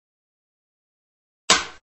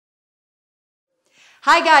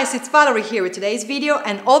Hi guys, it's Valerie here with today's video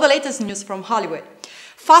and all the latest news from Hollywood.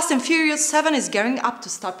 Fast and Furious 7 is gearing up to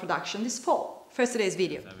start production this fall. First today's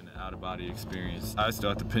video. Having an out-of-body experience, I still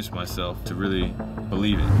have to pinch myself to really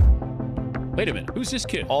believe it. Wait a minute, who's this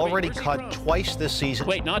kid? Already cut twice this season.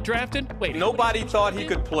 Wait, not drafted? Wait. Nobody thought he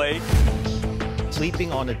could play.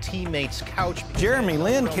 Sleeping on a teammate's couch. Jeremy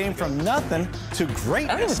Lin came from nothing to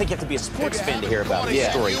greatness. I don't even think you have to be a sports fan to hear about this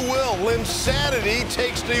story. You will. Linsanity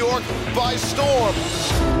takes New York by storm.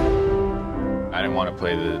 I didn't want to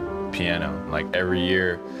play the piano. Like every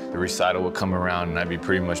year, the recital would come around and I'd be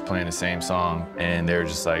pretty much playing the same song. And they were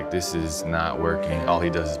just like, this is not working. All he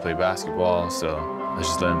does is play basketball, so let's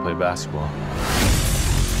just let him play basketball.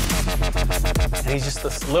 And he's just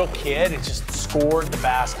this little kid who just scored the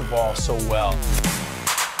basketball so well.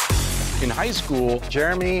 In high school,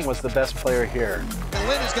 Jeremy was the best player here. And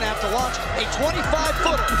Lin is going to have to launch a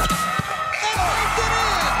 25-footer.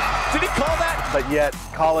 And Did he call that? But yet,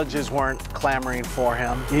 colleges weren't clamoring for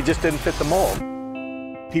him. He just didn't fit the mold.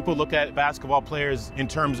 People look at basketball players in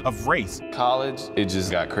terms of race. College, it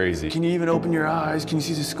just got crazy. Can you even open your eyes? Can you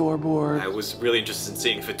see the scoreboard? I was really interested in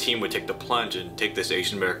seeing if a team would take the plunge and take this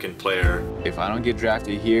Asian American player. If I don't get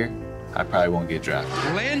drafted here, I probably won't get drafted.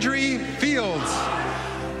 Landry Fields.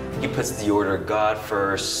 He puts the order God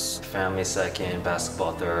first, family second,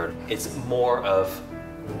 basketball third. It's more of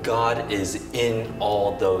God is in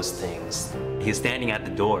all those things. He was standing at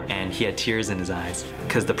the door and he had tears in his eyes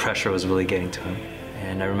because the pressure was really getting to him.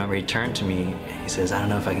 And I remember he turned to me and he says, I don't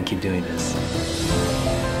know if I can keep doing this.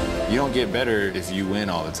 You don't get better if you win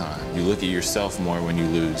all the time. You look at yourself more when you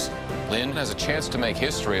lose. Lin has a chance to make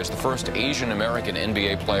history as the first Asian American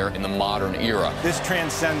NBA player in the modern era. This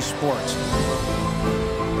transcends sports.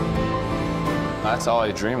 That's all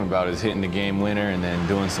I dream about is hitting the game winner and then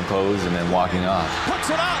doing some pose and then walking off. Puts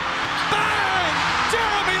it up. Bang!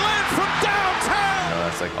 Jeremy Lin from downtown! You know,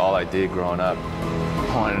 that's like all I did growing up.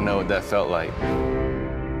 I wanted to know what that felt like.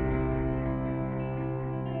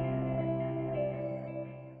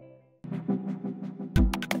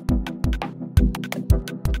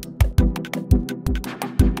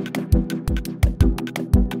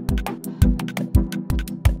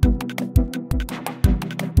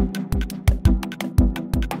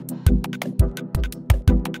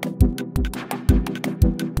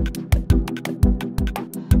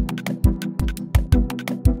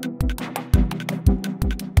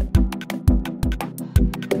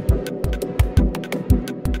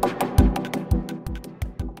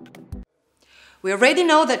 We already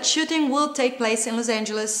know that shooting will take place in Los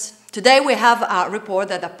Angeles. Today we have a report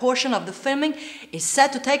that a portion of the filming is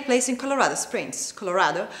set to take place in Colorado Springs,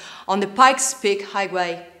 Colorado, on the Pikes Peak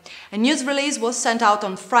Highway. A news release was sent out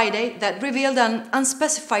on Friday that revealed an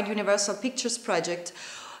unspecified Universal Pictures project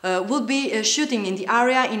will be shooting in the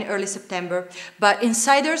area in early September, but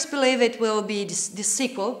insiders believe it will be the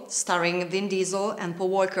sequel, starring Vin Diesel and Paul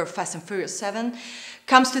Walker, Fast and Furious 7,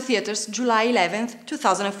 comes to theaters July 11th,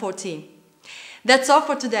 2014. That's all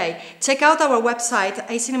for today. Check out our website,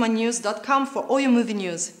 acinemanews.com for all your movie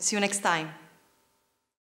news. See you next time.